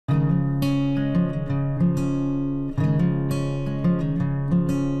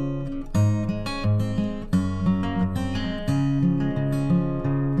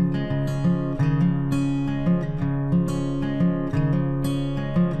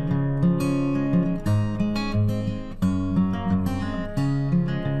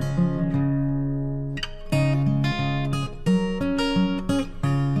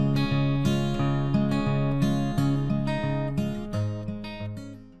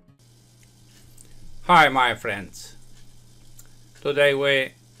Hi my friends, today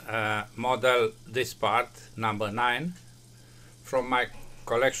we model this part number 9 from my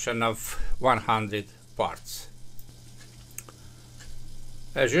collection of 100 parts.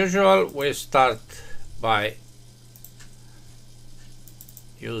 As usual, we start by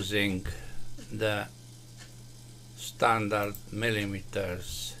using the standard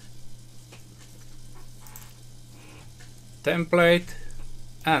millimeters template,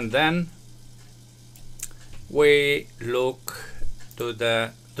 and then we look to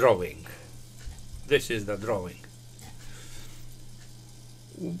the drawing. This is the drawing.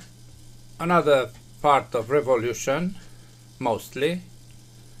 Another part of revolution, mostly,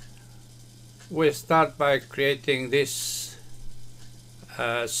 we start by creating this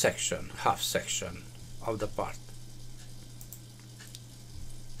section, half section of the part.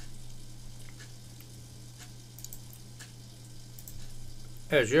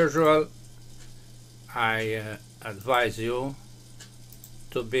 As usual, I advise you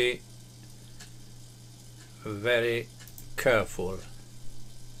to be very careful,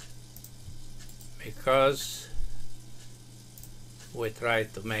 because we try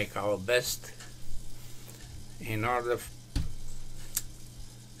to make our best in order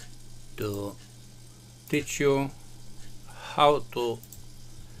to teach you how to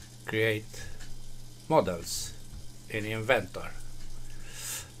create models in Inventor.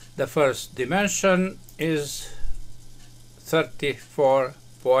 The first dimension is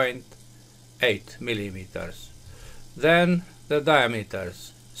 34.8 millimeters. Then the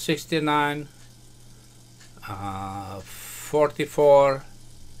diameters 69, 44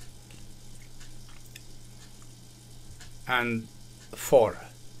 and 4.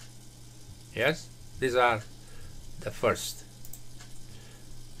 Yes, these are the first.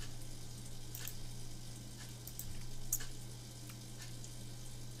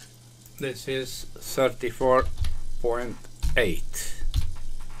 This is 34.8.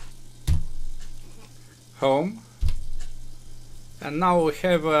 Home. And now we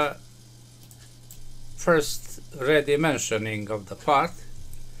have a first redimensioning of the part.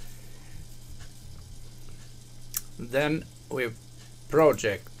 Then we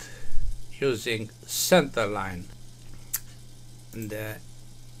project using center line the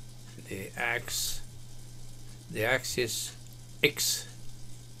axis X.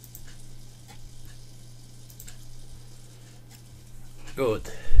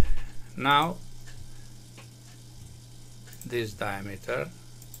 Good. Now this diameter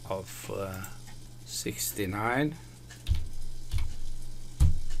of 69,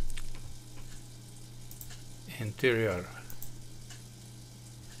 interior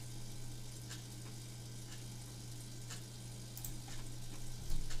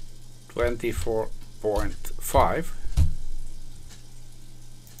 24.5,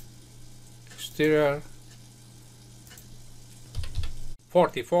 exterior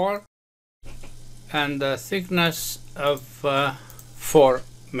 44, and a thickness of 4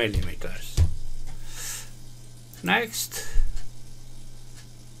 millimeters. Next,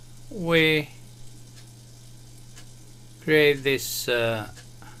 we create this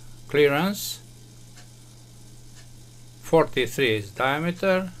clearance. 43 is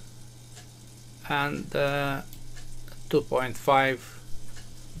diameter, and 2.5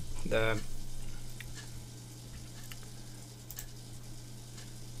 the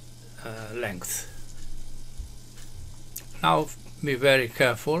length. Now be very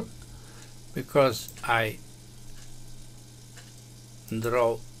careful, because I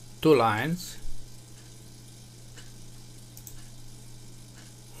draw two lines,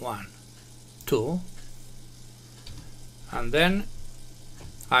 1, 2, and then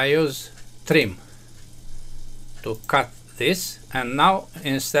I use trim to cut this. And now,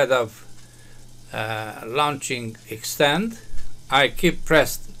 instead of launching extend, I keep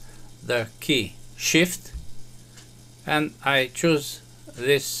pressed the key shift, and I choose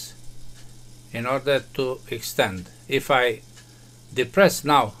this in order to extend. If I depress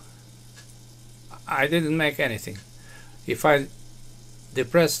now, I didn't make anything. If I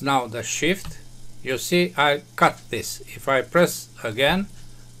depress now the shift, you see I cut this. If I press again,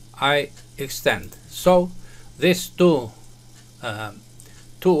 I extend. So these two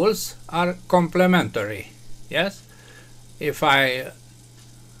tools are complementary. Yes, if I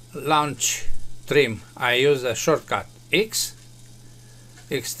launch trim, I use a shortcut X.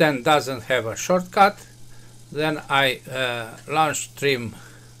 Extend doesn't have a shortcut. Then I launch trim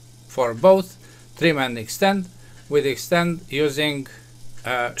for both trim and extend, with extend using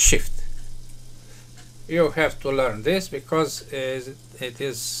shift. You have to learn this because it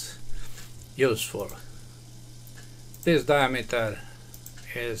is useful. This diameter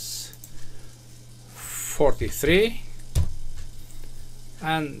is 43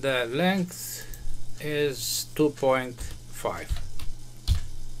 and the length is 2.5.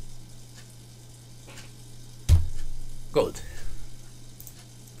 Good.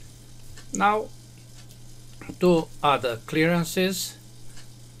 Now two other clearances,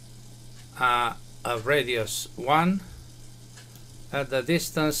 a radius 1 at the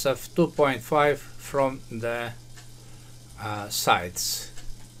distance of 2.5 from the sides.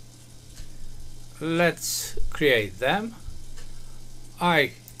 Let's create them.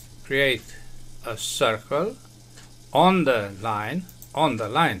 I create a circle on the line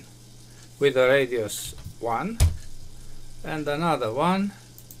with a radius 1 and another one.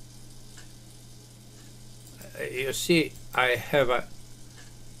 You see I have a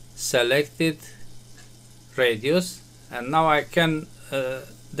selected radius, and now I can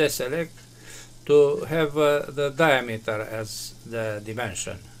deselect to have the diameter as the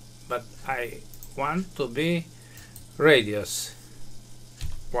dimension, but I want to be radius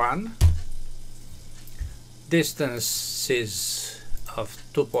 1, distance is of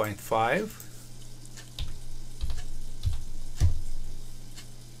 2.5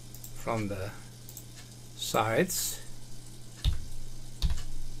 from the sides,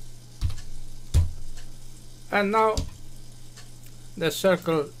 and now the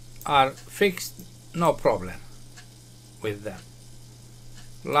circle are fixed, no problem with them.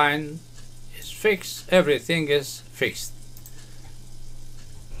 Line is fixed, everything is fixed.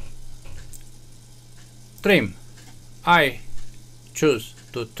 Trim. I choose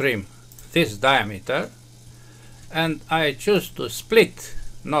to trim this diameter, and I choose to split,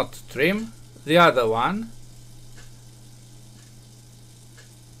 not trim, the other one,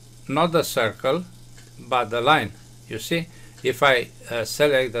 not the circle but the line. You see, if I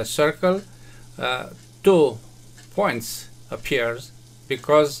select the circle, 2 points appears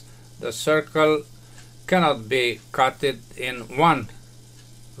because the circle cannot be cut in one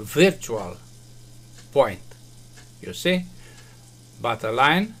virtual point, you see, but a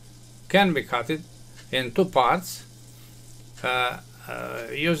line can be cut in 2 parts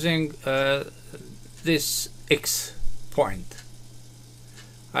using this X point.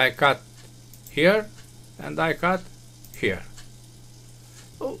 I cut here and I cut here.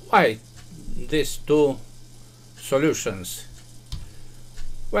 Why these two solutions?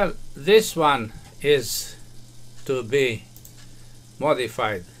 Well, this one is to be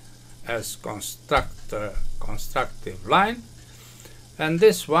modified as constructive line, and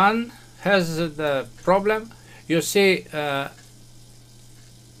this one has the problem. You see, the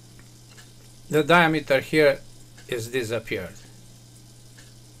diameter here is disappeared.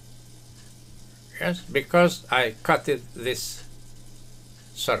 Yes, because I cut this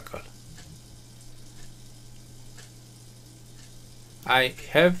circle. I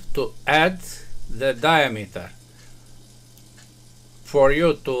have to add the diameter. For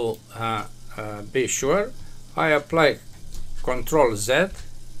you to be sure, I apply Ctrl Z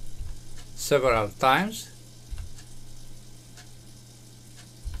several times,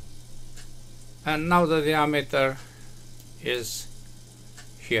 and now the diameter is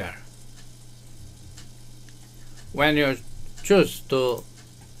here. When you choose to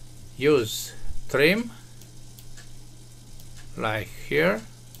use trim, like here,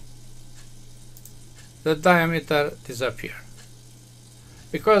 the diameter disappears,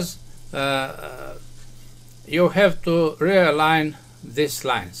 because you have to realign these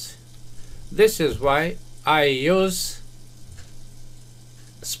lines. This is why I use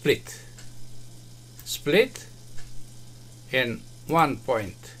split in one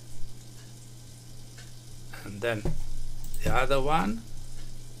point and then the other one,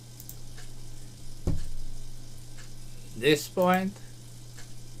 this point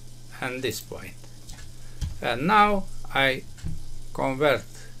and this point, and now I convert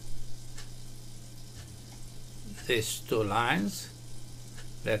these two lines.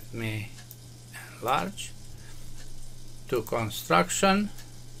 Let me enlarge to construction,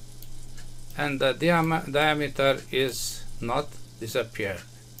 and the diameter is not disappeared.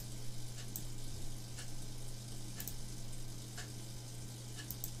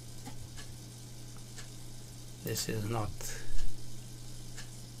 This is not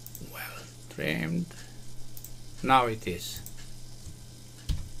well trimmed. Now it is.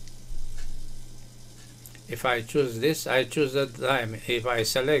 If I choose this, I choose the diameter. If I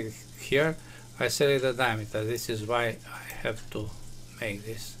select here, I select the diameter. This is why I have to make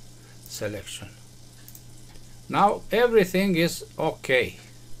this selection. Now everything is okay.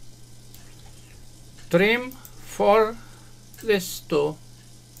 Trim for these two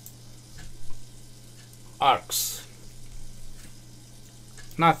arcs.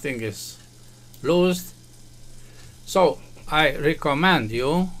 Nothing is loosed, So I recommend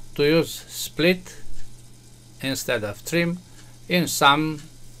you to use split instead of trim in some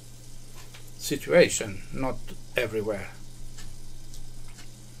situation, not everywhere.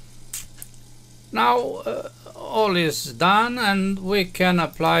 Now all is done and we can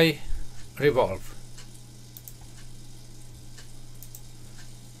apply revolve.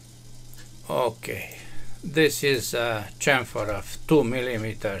 Okay, this is a chamfer of 2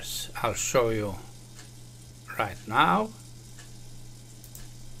 millimeters. I'll show you right now.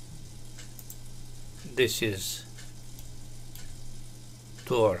 This is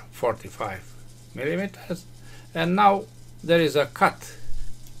 2 or 45 millimeters, and now there is a cut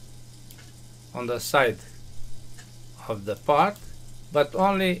on the side of the part, but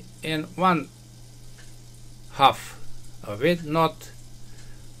only in one half of it, not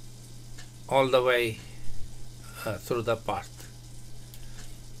all the way through the part.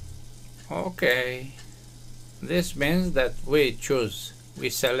 Okay, this means that we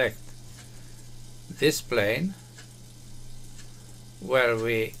select this plane where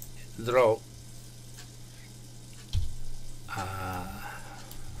we draw a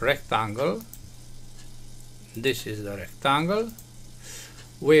rectangle. This is the rectangle.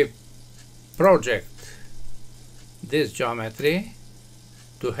 We project this geometry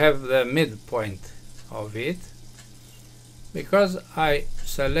to have the midpoint of it, because I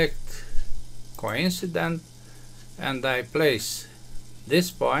select coincident and I place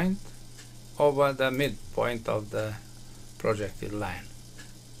this point over the midpoint of the projected line.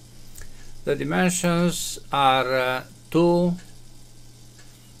 The dimensions are 2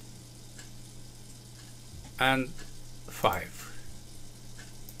 and 5.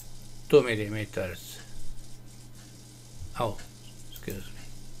 2 millimeters. Oh, excuse me,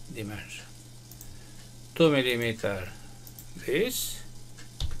 dimension. 2 millimeter this,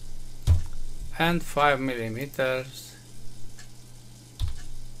 and 5 millimeters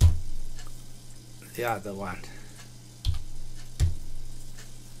the other one.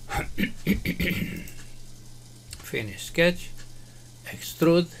 Finish sketch,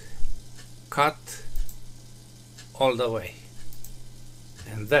 extrude, cut all the way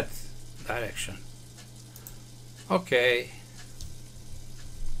in that direction. Okay,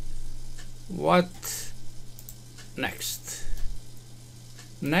 what next?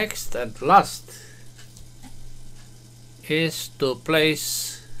 Next and last is to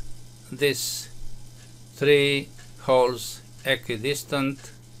place these 3 holes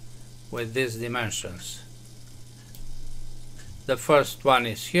equidistant with these dimensions. The first one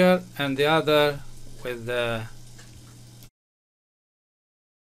is here and the other with the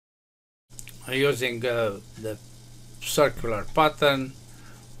using the circular pattern.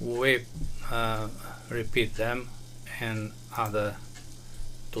 We repeat them in other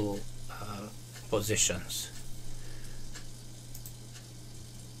 2 positions.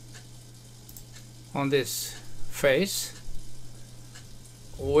 On this face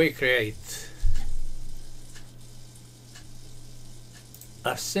we create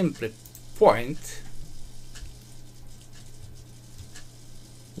a simple point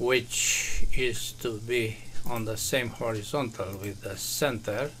which is to be on the same horizontal with the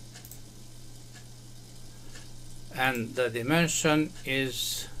center, and the dimension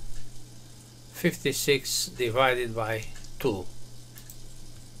is 56 divided by 2.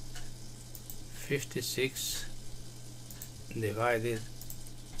 56 divided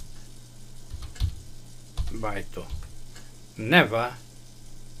by 2. Never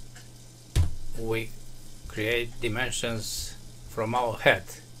we create dimensions from our head.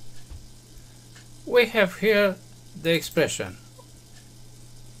 We have here the expression.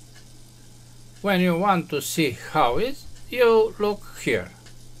 When you want to see how it is, you look here.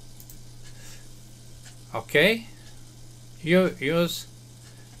 Okay? You use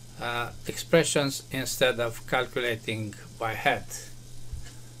expressions instead of calculating by head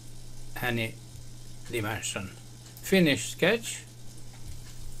any dimension. Finish sketch.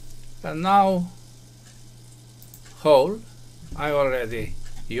 And now hole. I already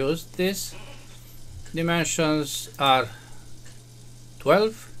used this. Dimensions are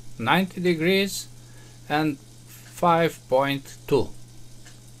 12, 90 degrees and 5.2.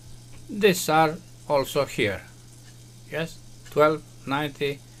 These are also here. Yes, 12,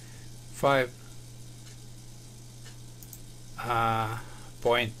 90,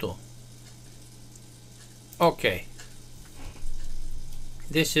 5.2. Okay,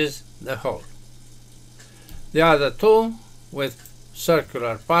 this is the hole. The other 2 with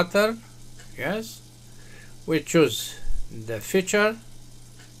circular pattern. Yes, we choose the feature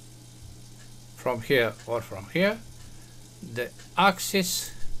from here or from here. The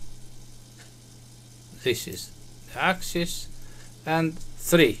axis, this is the axis, and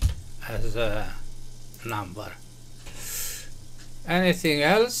 3 as a number. Anything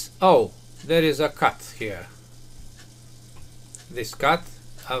else? Oh, there is a cut here. This cut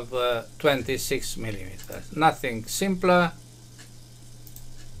of 26 millimeters. Nothing simpler.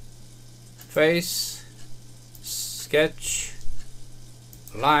 Face, sketch,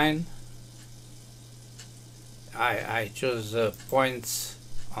 line. I choose points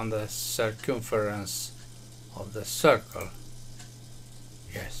on the circumference of the circle.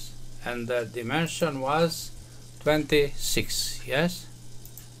 Yes, and the dimension was 26. Yes,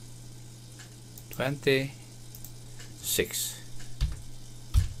 26.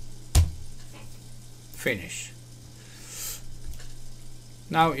 Finish.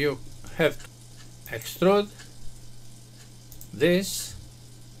 Now you have to extrude this,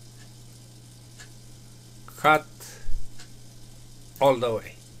 cut all the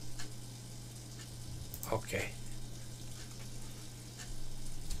way. Okay.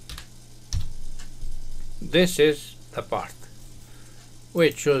 This is the part.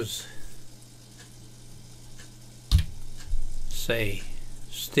 We choose, say,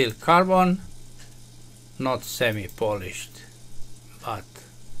 steel carbon, not semi-polished, but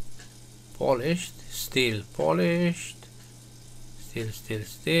polished, steel polished,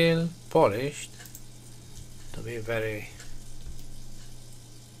 steel polished, to be very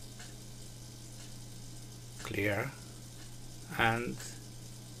clear and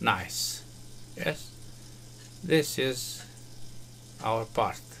nice. Yes, this is our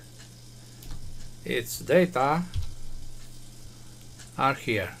part. Its data are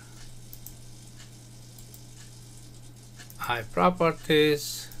here. High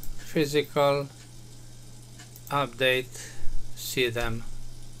properties, physical, update, see them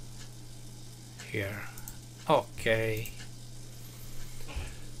here. Okay.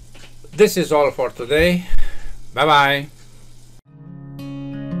 This is all for today. Bye bye.